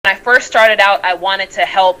I first started out, I wanted to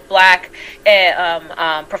help Black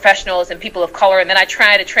professionals and people of color, and then I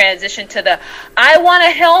tried to transition to I want to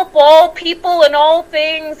help all people and all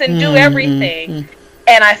things and do everything.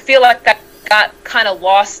 And I feel like that got kind of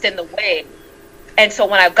lost in the way. And so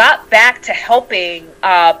when I got back to helping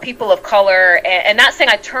people of color, and not saying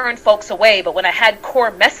I turned folks away, but when I had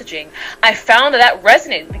core messaging, I found that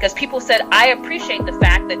resonated, because people said, I appreciate the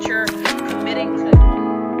fact that you're committing to...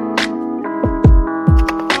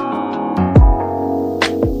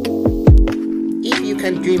 If you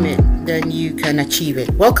can dream it, then you can achieve it.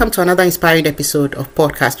 Welcome to another inspiring episode of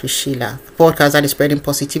Podcast with Sheila, a podcast that is spreading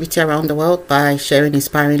positivity around the world by sharing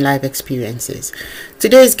inspiring life experiences.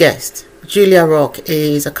 Today's guest, Julia Rock,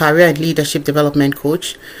 is a career and leadership development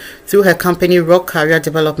coach. Through her company, Rock Career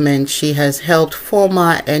Development, she has helped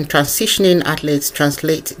former and transitioning athletes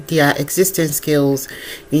translate their existing skills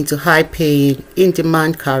into high-paying,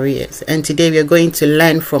 in-demand careers. And today we are going to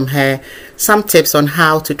learn from her some tips on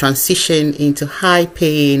how to transition into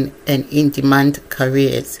high-paying and in-demand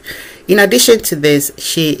careers. In addition to this,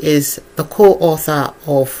 she is the co-author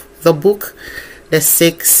of the book, The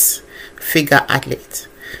Six-Figure Athlete.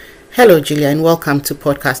 Hello, Julia, and welcome to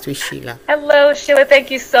Podcast with Sheila. Hello, Sheila. Thank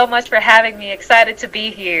you so much for having me. Excited to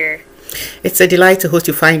be here. It's a delight to host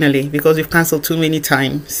you finally, because we've cancelled too many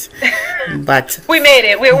times. But we made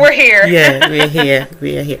it. We're here. Yeah, we're here.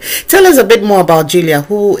 We're here. Tell us a bit more about Julia.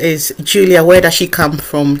 Who is Julia? Where does she come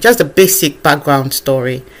from? Just a basic background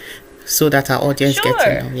story, so that our audience gets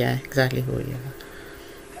to know. Yeah, exactly who you are.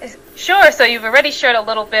 Sure. So you've already shared a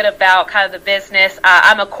little bit about kind of the business.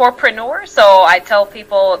 I'm a corepreneur, so I tell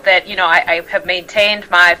people that, I have maintained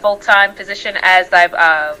my full-time position as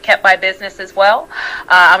I've kept my business as well.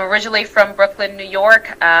 I'm originally from Brooklyn, New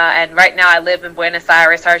York, and right now I live in Buenos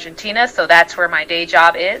Aires, Argentina, so that's where my day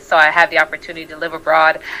job is. So I have the opportunity to live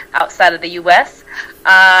abroad outside of the U.S.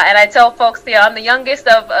 And I tell folks, I'm the youngest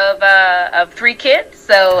of three kids,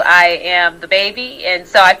 so I am the baby, and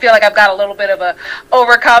so I feel like I've got a little bit of a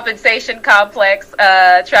overcompensation complex,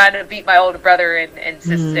 trying to beat my older brother and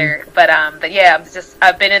sister. But yeah,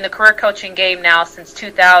 I've been in the career coaching game now since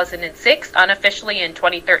 2006, unofficially in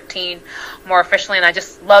 2013, more officially, and I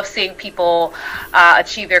just love seeing people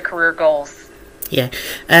achieve their career goals. Yeah.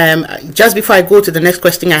 Just before I go to the next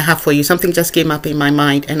question I have for you, something just came up in my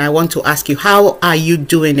mind, and I want to ask you, how are you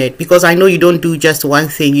doing it? Because I know you don't do just one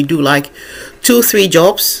thing. You do like 2-3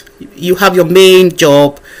 jobs. You have your main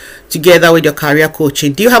job together with your career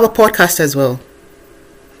coaching. Do you have a podcast as well?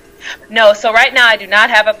 No, so right now I do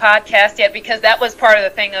not have a podcast yet, because that was part of the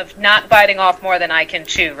thing of not biting off more than I can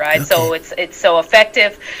chew, right? Okay. So it's so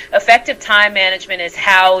effective time management is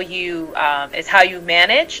how you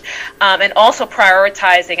manage, and also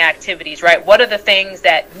prioritizing activities, right? What are the things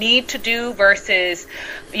that need to do versus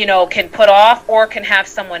can put off or can have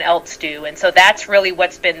someone else do? And so that's really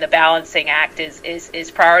what's been the balancing act is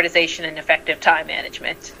prioritization and effective time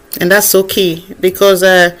management. And that's so key, because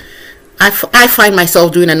I find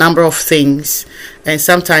myself doing a number of things, and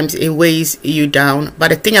sometimes it weighs you down. But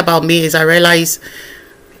the thing about me is I realize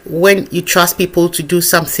when you trust people to do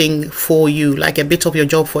something for you, like a bit of your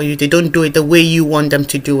job for you, they don't do it the way you want them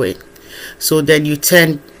to do it. So then you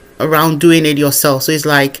turn around doing it yourself. So it's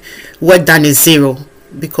like work done is zero,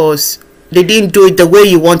 because they didn't do it the way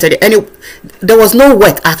you wanted it. And there was no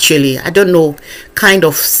work, actually. I don't know, kind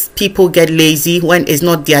of people get lazy when it's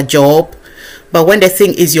not their job. But when the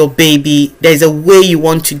thing is your baby, there's a way you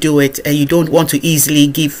want to do it, and you don't want to easily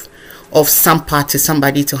give off some part to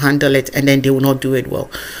somebody to handle it, and then they will not do it well.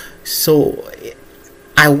 So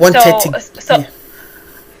I wanted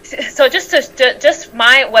So just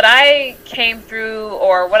what I came through,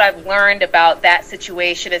 or what I've learned about that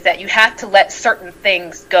situation, is that you have to let certain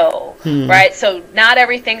things go, right? So not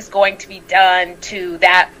everything's going to be done to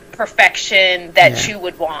that perfection that you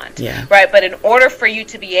would want, right? But in order for you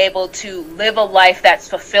to be able to live a life that's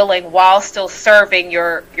fulfilling while still serving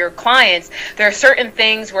your clients, there are certain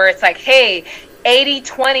things where it's like, hey,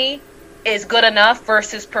 80-20 is good enough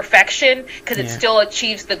versus perfection, because it still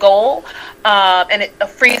achieves the goal, and it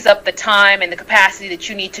frees up the time and the capacity that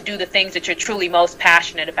you need to do the things that you're truly most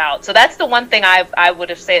passionate about. So that's the one thing I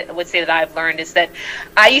would say that I've learned, is that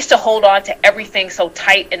I used to hold on to everything so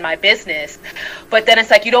tight in my business, but then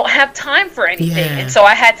it's like you don't have time for anything, and so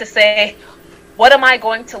I had to say, what am I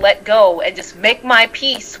going to let go, and just make my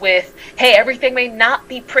peace with, hey, everything may not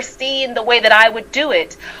be pristine the way that I would do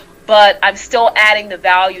it, but I'm still adding the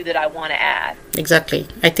value that I want to add. Exactly.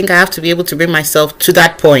 I think I have to be able to bring myself to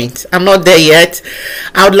that point. I'm not there yet.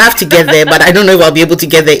 I would love to get there, but I don't know if I'll be able to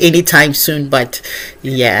get there anytime soon. But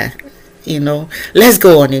yeah, let's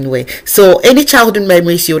go on anyway. So any childhood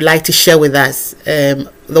memories you would like to share with us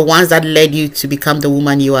the ones that led you to become the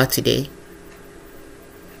woman you are today?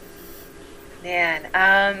 Man,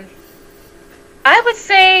 I would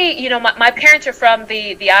say, you know, my parents are from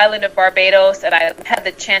the island of Barbados, and I had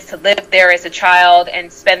the chance to live there as a child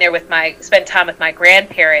and spend time with my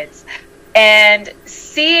grandparents, and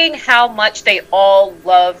seeing how much they all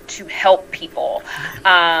love to help people.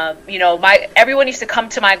 You know, everyone used to come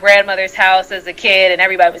to my grandmother's house as a kid, and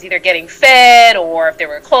everybody was either getting fed, or if there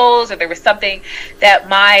were clothes, or there was something, that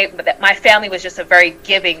my family was just a very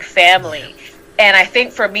giving family. And I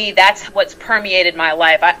think for me, that's what's permeated my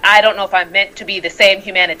life. I don't know if I'm meant to be the same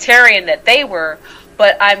humanitarian that they were,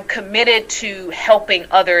 but I'm committed to helping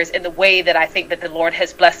others in the way that I think that the Lord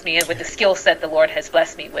has blessed me, and with the skill set the Lord has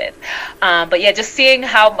blessed me with. But yeah, just seeing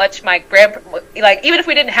how much my even if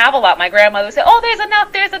we didn't have a lot, my grandmother would say, "Oh,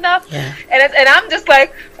 there's enough." Yeah. And I'm just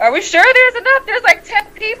like, "Are we sure there's enough? There's like 10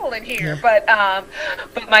 people in here." Yeah.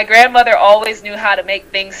 But my grandmother always knew how to make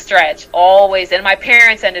things stretch, always, and my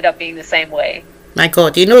parents ended up being the same way. My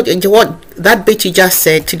God, you know what, that bit you just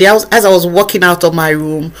said today, as I was walking out of my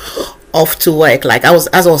room off to work, like as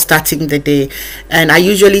I was starting the day, and I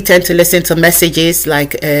usually tend to listen to messages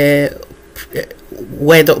like where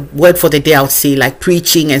the word for the day I would say, like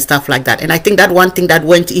preaching and stuff like that. And I think that one thing that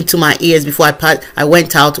went into my ears before I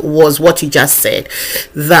went out was what you just said,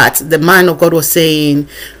 that the man of God was saying,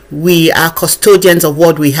 we are custodians of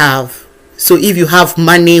what we have. So if you have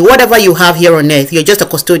money, whatever you have here on earth, you're just a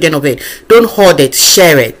custodian of it. Don't hoard it,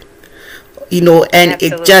 share it. You know, and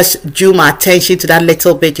Absolutely. It just drew my attention to that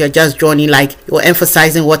little bit you're just drawing, like you're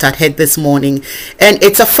emphasizing what I'd heard this morning. And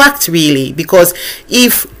it's a fact, really, because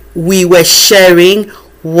if we were sharing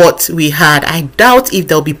what we had, I doubt if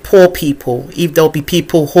there'll be poor people, if there'll be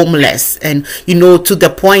people homeless, and you know, to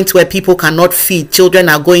the point where people cannot feed, children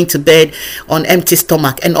are going to bed on empty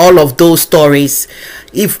stomach, and all of those stories.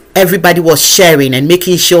 If everybody was sharing and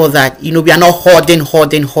making sure that, you know, we are not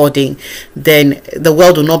hoarding, then the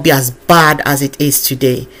world will not be as bad as it is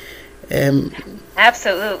today.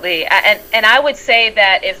 Absolutely. And I would say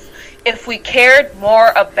that if we cared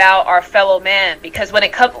more about our fellow man, because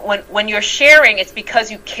when you're sharing, it's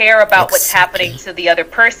because you care about Exactly. what's happening to the other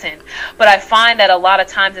person. But I find that a lot of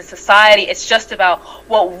times in society, it's just about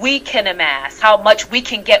what we can amass, how much we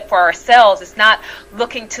can get for ourselves. It's not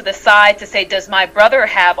looking to the side to say, does my brother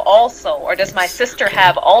have also, or does my sister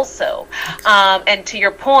have also? And to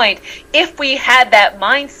your point, if we had that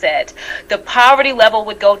mindset, the poverty level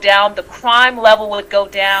would go down, the crime level would go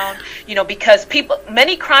down, you know, because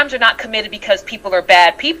many crimes are not committed because people are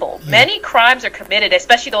bad people. Many crimes are committed,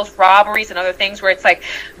 especially those robberies and other things, where it's like,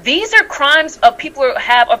 these are crimes of people who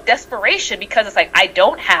have of desperation, because it's like, I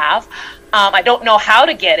don't have, I don't know how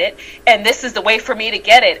to get it, and this is the way for me to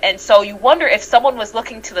get it. And so you wonder, if someone was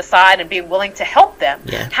looking to the side and being willing to help them,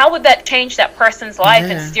 how would that change that person's life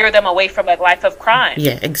and steer them away from a life of crime?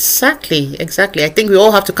 Yeah, exactly. I think we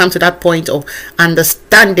all have to come to that point of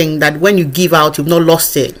understanding that when you give out, you've not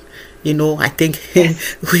lost it. You know, I think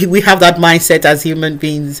we have that mindset as human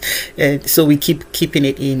beings, so we keep keeping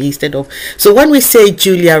it in instead of. So when we say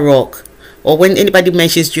Julia Rock, or when anybody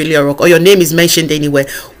mentions Julia Rock, or your name is mentioned anywhere,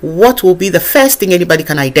 what will be the first thing anybody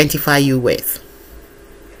can identify you with?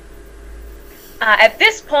 At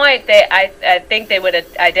this point, I think they would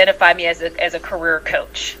identify me as a career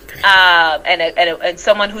coach, and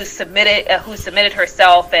someone who's submitted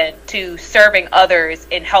herself and to serving others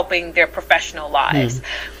in helping their professional lives,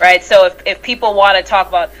 right? So if people want to talk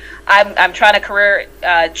about, I'm trying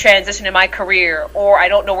to transition in my career, or I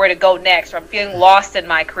don't know where to go next, or I'm feeling lost in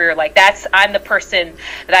my career, like I'm the person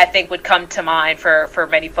that I think would come to mind for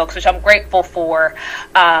many folks, which I'm grateful for,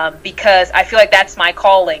 because I feel like that's my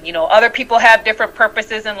calling. You know, other people have different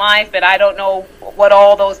purposes in life, and I don't know what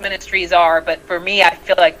all those ministries are, but for me, I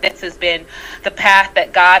feel like this has been the path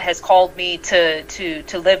that God has called me to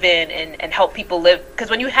live in and help people live. Because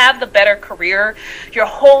when you have the better career, your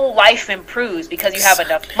whole life improves, because you have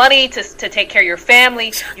enough money to take care of your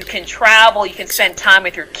family, you can travel, you can spend time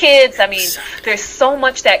with your kids. I mean, there's so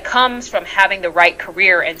much that comes from having the right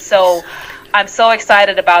career, and so I'm so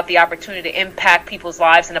excited about the opportunity to impact people's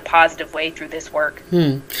lives in a positive way through this work.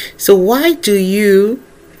 So why do you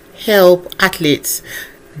help athletes,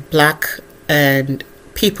 Black and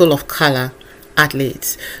people of color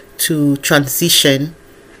athletes, to transition?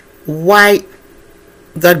 Why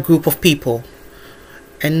that group of people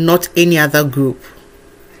and not any other group?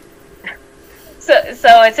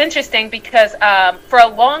 So it's interesting, because for a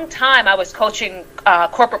long time I was coaching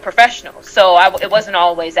corporate professionals, so it wasn't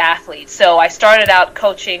always athletes. So I started out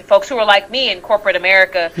coaching folks who were like me in corporate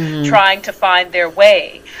America, trying to find their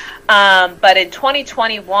way. But in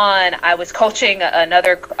 2021, I was coaching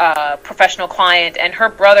another professional client, and her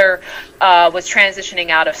brother was transitioning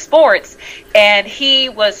out of sports, and he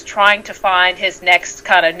was trying to find his next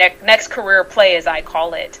kind of next career play, as I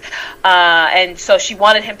call it. And so she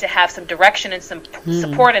wanted him to have some direction and some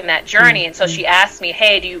support in that journey. And so she asked me,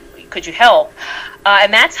 hey, could you help?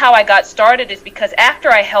 And that's how I got started, is because after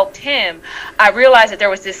I helped him, I realized that there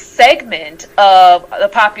was this segment of the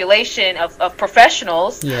population of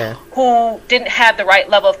professionals who didn't have the right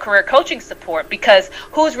level of career coaching support, because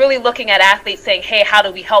who's really looking at athletes saying, hey, how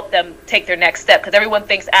do we help them take their next step? Because everyone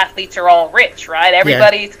thinks athletes are all rich, right?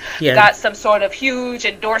 Everybody's got some sort of huge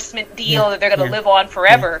endorsement deal that they're going to live on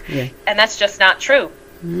forever. And that's just not true.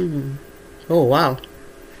 Oh, wow.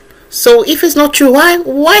 So if it's not true,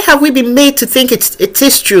 why have we been made to think it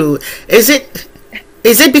is true? Is it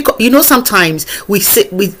because sometimes we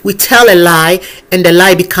tell a lie and the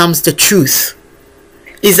lie becomes the truth?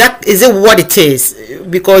 Is it what it is?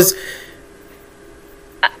 Because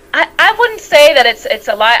I wouldn't say that it's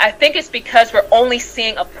a lie. I think it's because we're only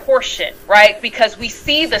seeing a portion, right? Because we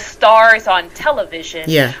see the stars on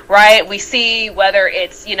television, right? We see whether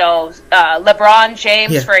it's, LeBron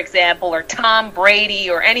James, for example, or Tom Brady,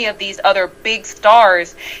 or any of these other big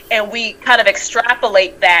stars, and we kind of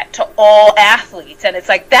extrapolate that to all athletes. And it's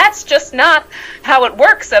like, that's just not how it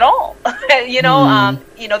works at all.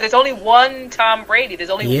 There's only one Tom Brady. There's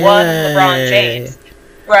only one LeBron James.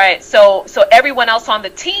 Right. So everyone else on the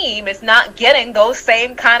team is not getting those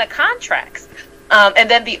same kind of contracts. And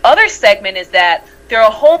then the other segment is that there are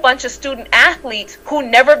a whole bunch of student athletes who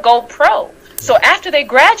never go pro. So after they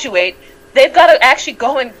graduate, they've got to actually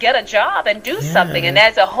go and get a job and do something. And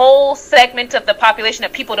there's a whole segment of the population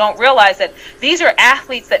that people don't realize, that these are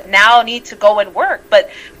athletes that now need to go and work. But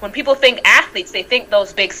when people think athletes, they think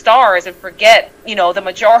those big stars and forget, the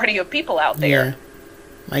majority of people out there.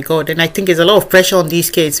 My God, and I think there's a lot of pressure on these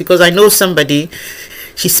kids, because I know somebody,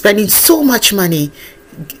 she's spending so much money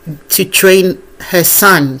to train her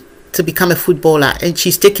son to become a footballer, and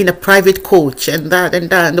she's taking a private coach and that,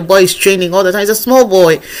 and the boy is training all the time. He's a small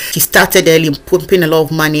boy. She started early, pumping a lot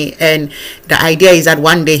of money, and the idea is that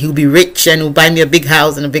one day he'll be rich and he'll buy me a big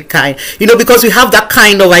house and a big car, because we have that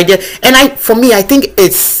kind of idea. And I think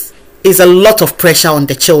it's a lot of pressure on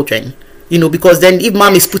the children. Because then if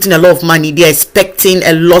mom is putting a lot of money, they're expecting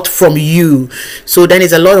a lot from you. So then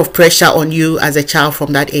there's a lot of pressure on you as a child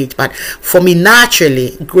from that age. But for me,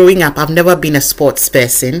 naturally, growing up, I've never been a sports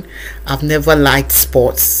person. I've never liked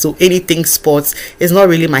sports. So anything sports is not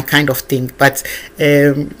really my kind of thing. But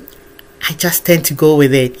I just tend to go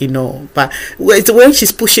with it, But when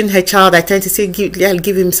she's pushing her child, I tend to say,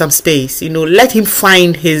 give him some space, let him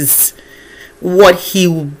find what he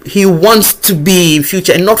wants to be in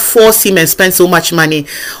future, and not force him and spend so much money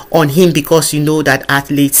on him, because that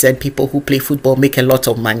athletes and people who play football make a lot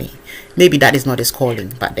of money. Maybe that is not his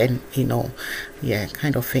calling, but then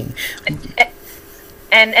kind of thing.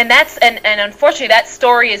 And unfortunately that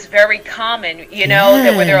story is very common,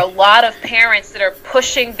 that where there are a lot of parents that are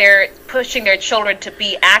pushing their children to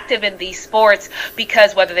be active in these sports,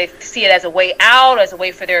 because whether they see it as a way out, as a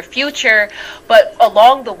way for their future, but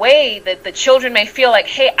along the way that the children may feel like,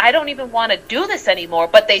 hey, I don't even want to do this anymore,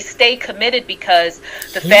 but they stay committed because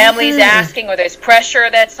the family's asking, or there's pressure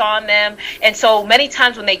that's on them. And so many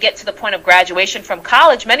times when they get to the point of graduation from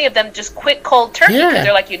college, many of them just quit cold turkey, because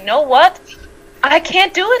they're like, you know what? I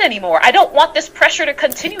can't do it anymore. I don't want this pressure to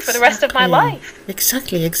continue for the rest of my life.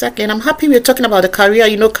 Exactly. And I'm happy we're talking about the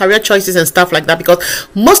career, career choices and stuff like that, because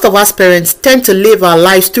most of us parents tend to live our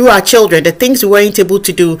lives through our children. The things we weren't able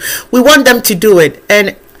to do, we want them to do it.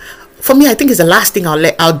 And for me, I think it's the last thing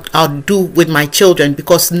I'll do with my children,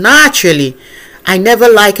 because naturally, I never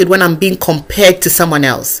like it when I'm being compared to someone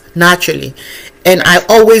else, naturally. And I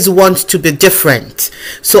always want to be different.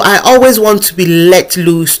 So I always want to be let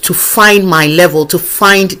loose, to find my level, to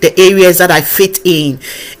find the areas that I fit in.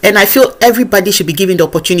 And I feel everybody should be given the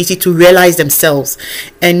opportunity to realize themselves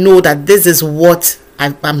and know that this is what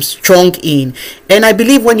I'm strong in. And I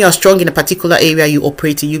believe when you're strong in a particular area you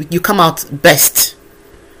operate in, you come out best.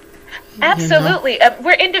 Absolutely.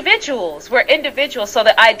 We're individuals. So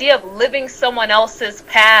the idea of living someone else's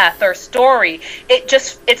path or story,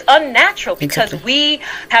 it's unnatural, because we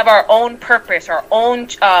have our own purpose, our own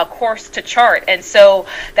course to chart. And so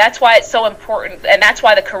that's why it's so important. And that's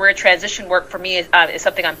why the career transition work for me is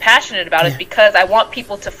something I'm passionate about, is because I want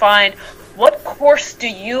people to find, what course do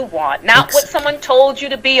you want? Not what someone told you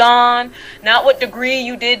to be on, not what degree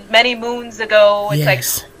you did many moons ago. It's like,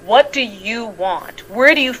 what do you want?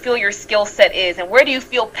 Where do you feel your skill set is, and where do you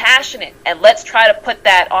feel passionate? And let's try to put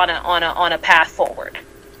that on a path forward.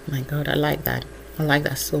 My God, I like that. I like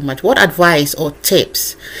that so much. What advice or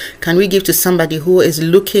tips can we give to somebody who is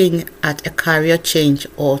looking at a career change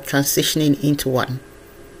or transitioning into one?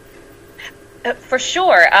 For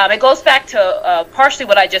sure. It goes back to partially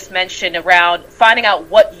what I just mentioned around finding out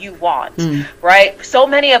what you want, right? So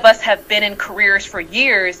many of us have been in careers for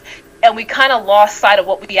years, and we kind of lost sight of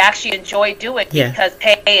what we actually enjoy doing because,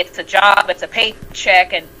 hey, it's a job, it's a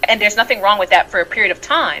paycheck, and there's nothing wrong with that for a period of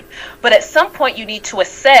time. But at some point, you need to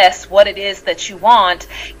assess what it is that you want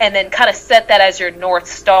and then kind of set that as your North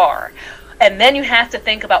Star. And then you have to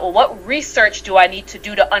think about, well, what research do I need to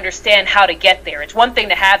do to understand how to get there? It's one thing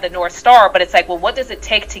to have the North Star, but it's like, well, what does it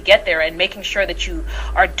take to get there? And making sure that you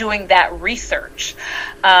are doing that research.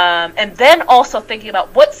 And then also thinking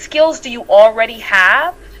about what skills do you already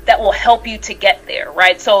have that will help you to get there,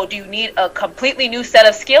 right? So do you need a completely new set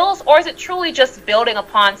of skills, or is it truly just building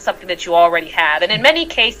upon something that you already have? And in many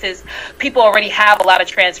cases, people already have a lot of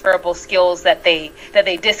transferable skills that they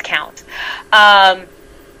discount.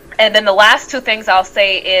 And then the last two things I'll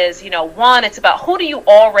say is, one, it's about who do you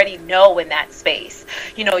already know in that space?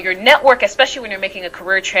 Your network, especially when you're making a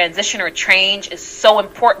career transition or change, is so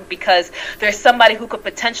important because there's somebody who could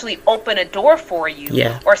potentially open a door for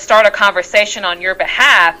you or start a conversation on your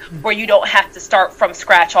behalf where you don't have to start from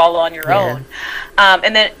scratch all on your own.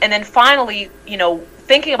 And then finally,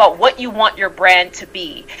 thinking about what you want your brand to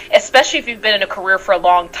be, especially if you've been in a career for a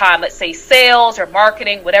long time, let's say sales or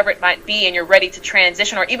marketing, whatever it might be, and you're ready to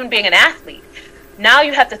transition, or even being an athlete. Now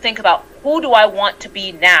you have to think about, who do I want to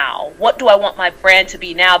be now? What do I want my brand to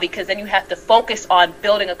be now? Because then you have to focus on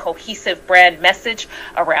building a cohesive brand message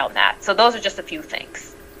around that. So those are just a few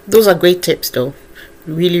things. Those are great tips, though.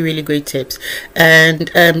 Really, really great tips. And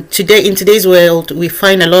in today's world, we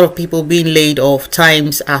find a lot of people being laid off.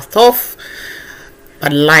 Times are tough,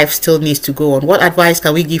 but life still needs to go on. What advice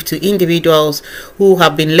can we give to individuals who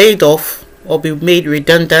have been laid off or been made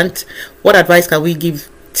redundant? What advice can we give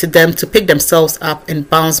to them to pick themselves up and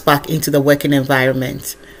bounce back into the working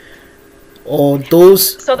environment? Or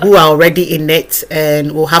those who are already in it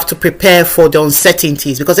and will have to prepare for the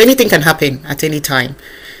uncertainties, because anything can happen at any time.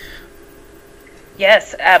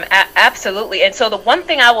 Yes, absolutely. And so the one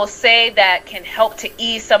thing I will say that can help to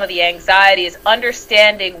ease some of the anxiety is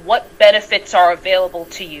understanding what benefits are available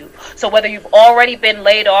to you. So whether you've already been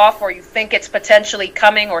laid off or you think it's potentially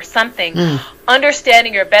coming or something,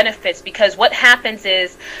 understanding your benefits, because what happens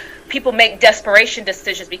is people make desperation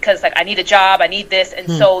decisions because, like, I need a job, I need this, and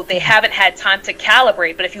so they haven't had time to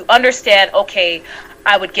calibrate. But if you understand, okay,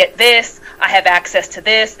 I would get this, I have access to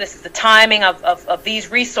this is the timing of these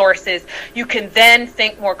resources, you can then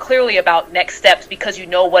think more clearly about next steps because you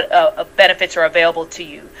know what benefits are available to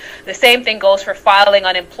you. The same thing goes for filing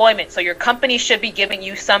unemployment. So your company should be giving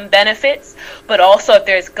you some benefits, but also if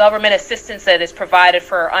there's government assistance that is provided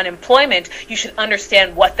for unemployment, you should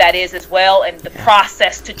understand what that is as well and the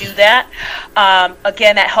process to do that.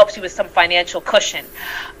 Again, that helps you with some financial cushion.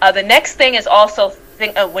 The next thing is also,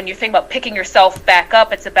 when you think about picking yourself back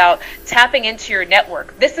up, it's about tapping into your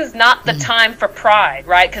network. This is not the time for pride,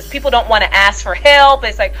 right? Because people don't want to ask for help.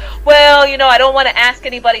 It's like, well, I don't want to ask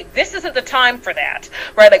anybody. This isn't the time for that,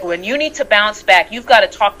 right? Like, when you need to bounce back, you've got to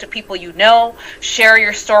talk to people share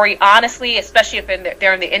your story honestly, especially if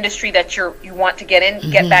they're in the industry that you want to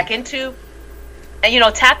get back into.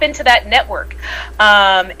 And, tap into that network.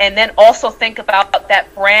 And then also think about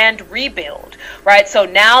that brand rebuild, right? So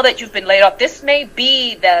now that you've been laid off, this may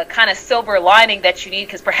be the kind of silver lining that you need,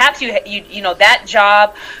 because perhaps you that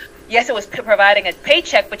job, yes, it was providing a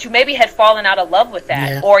paycheck, but you maybe had fallen out of love with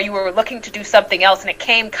that, or you were looking to do something else, and it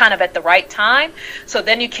came kind of at the right time. So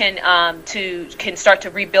then you can start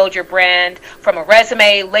to rebuild your brand from a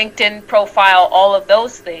resume, LinkedIn profile, all of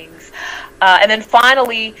those things. And then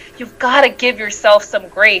finally, you've got to give yourself some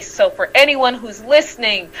grace. So for anyone who's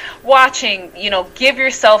listening, watching, give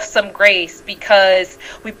yourself some grace, because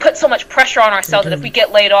we put so much pressure on ourselves that if we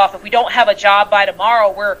get laid off, if we don't have a job by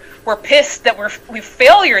tomorrow, we're pissed that we're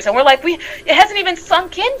failures, and we're like, it hasn't even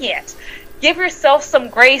sunk in yet. Give yourself some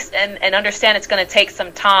grace and understand it's going to take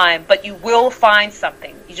some time, but you will find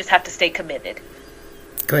something. You just have to stay committed.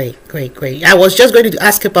 Great. I was just going to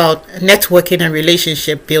ask about networking and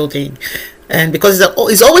relationship building. And because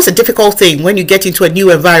it's always a difficult thing when you get into a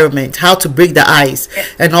new environment, how to break the ice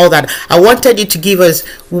and all that. I wanted you to give us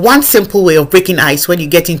one simple way of breaking ice when you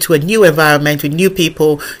get into a new environment with new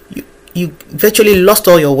people. You virtually lost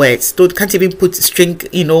all your words. Can't even put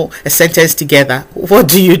a sentence together. What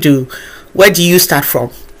do you do? Where do you start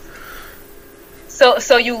from?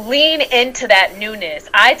 So you lean into that newness.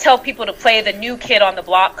 I tell people to play the new kid on the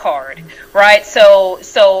block card, right? So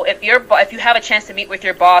if you have a chance to meet with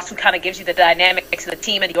your boss, who kind of gives you the dynamics of the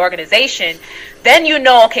team and the organization, then you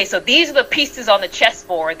know, okay, so these are the pieces on the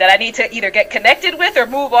chessboard that I need to either get connected with or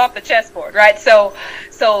move off the chessboard, right? So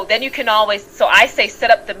then you can always, so I say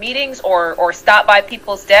set up the meetings or stop by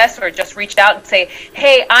people's desks or just reach out and say,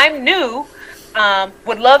 hey, I'm new.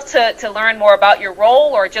 Would love to learn more about your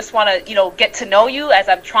role, or just want to, get to know you as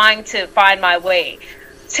I'm trying to find my way.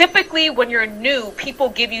 Typically, when you're new, people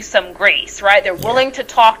give you some grace, right? They're willing to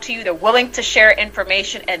talk to you. They're willing to share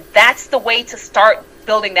information. And that's the way to start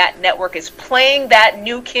building that network, is playing that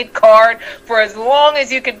new kid card for as long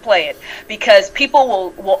as you can play it, because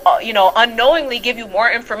people will unknowingly give you more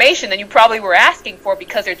information than you probably were asking for,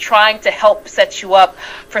 because they're trying to help set you up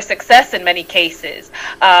for success in many cases.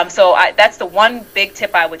 So that's the one big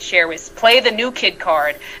tip I would share, is play the new kid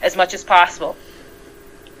card as much as possible.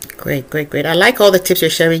 Great. I like all the tips you're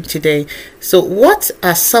sharing today. So what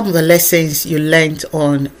are some of the lessons you learned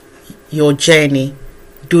on your journey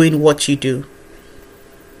doing what you do?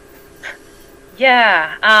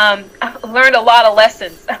 Yeah, I've learned a lot of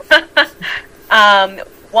lessons.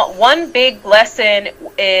 One big lesson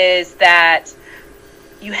is that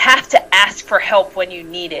you have to ask for help when you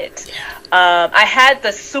need it. I had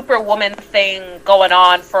the superwoman thing going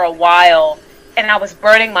on for a while, and I was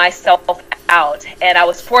burning myself out. And I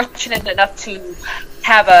was fortunate enough to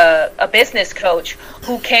have a business coach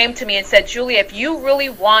who came to me and said, Julia, if you really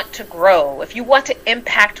want to grow, if you want to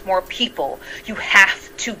impact more people, you have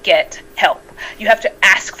to get help. You have to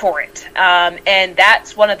ask for it. And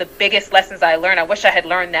that's one of the biggest lessons I learned. I wish I had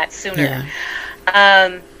learned that sooner.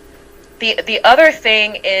 Yeah. The other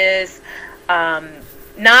thing is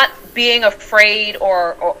not being afraid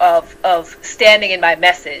of standing in my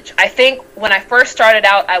message. I think when I first started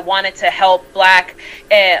out, I wanted to help Black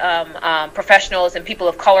professionals and people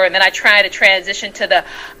of color, and then I tried to transition to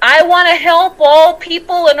I want to help all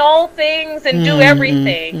people and all things and do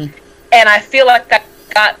everything. And I feel like that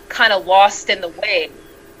got kind of lost in the way.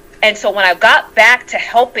 And so when I got back to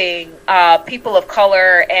helping people of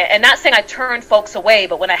color, and not saying I turned folks away,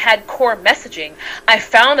 but when I had core messaging, I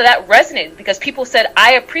found that resonated, because people said,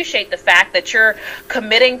 I appreciate the fact that you're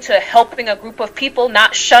committing to helping a group of people,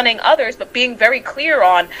 not shunning others, but being very clear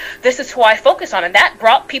on, this is who I focus on. And that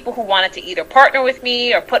brought people who wanted to either partner with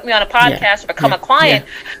me or put me on a podcast or become a client,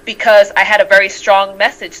 because I had a very strong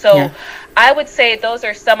message. So I would say those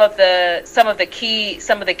are some of the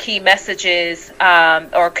key messages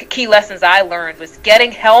or key lessons I learned, was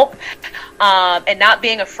getting help and not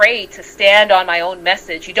being afraid to stand on my own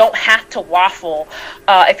message. You don't have to waffle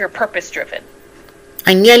if you're purpose driven.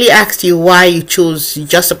 I nearly asked you why you chose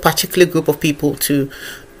just a particular group of people to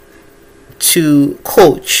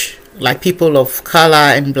coach, like people of color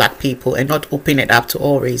and Black people, and not open it up to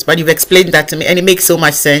all race. But you've explained that to me, and it makes so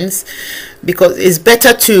much sense, because it's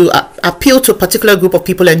better to appeal to a particular group of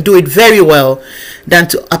people and do it very well than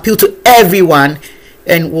to appeal to everyone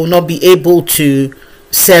and will not be able to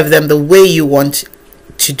serve them the way you want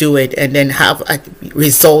to do it, and then have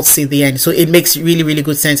results in the end. So it makes really, really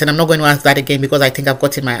good sense. And I'm not going to ask that again, because I think I've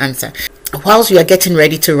gotten my answer. Whilst you are getting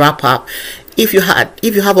ready to wrap up, if you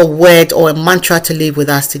have a word or a mantra to leave with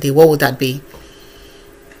us today, what would that be?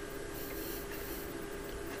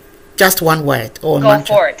 Just one word or a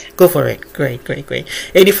mantra. Go for it. Great.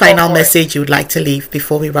 Any final message you would like to leave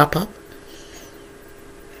before we wrap up?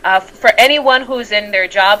 For anyone who's in their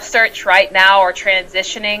job search right now or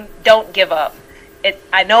transitioning, don't give up.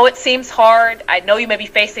 I know it seems hard. I know you may be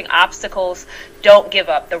facing obstacles. Don't give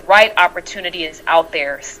up. The right opportunity is out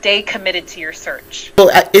there. Stay committed to your search. Well,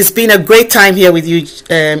 it's been a great time here with you,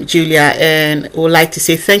 Julia, and I would like to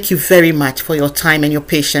say thank you very much for your time and your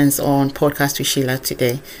patience on Podcast with Sheila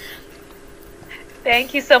today.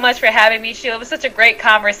 Thank you so much for having me, Sheila. It was such a great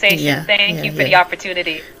conversation. Thank you for the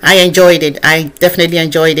opportunity. I enjoyed it. I definitely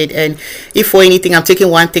enjoyed it. And if for anything, I'm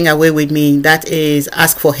taking one thing away with me, that is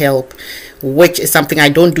ask for help, which is something I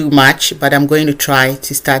don't do much, but I'm going to try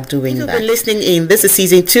to start doing that. You've been listening in. This is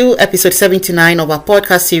season 2, episode 79 of our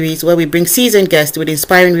podcast series, where we bring seasoned guests with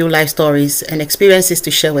inspiring real life stories and experiences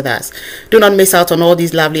to share with us. Do not miss out on all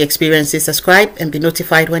these lovely experiences. Subscribe and be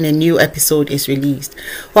notified when a new episode is released.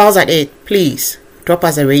 Whilst at it, please drop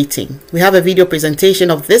us a rating. We have a video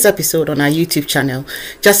presentation of this episode on our YouTube channel.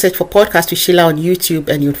 Just search for Podcast with Sheila on YouTube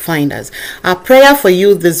and you'll find us. Our prayer for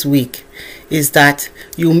you this week is that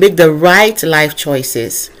you make the right life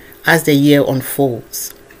choices as the year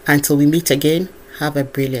unfolds. Until we meet again, have a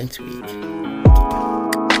brilliant week.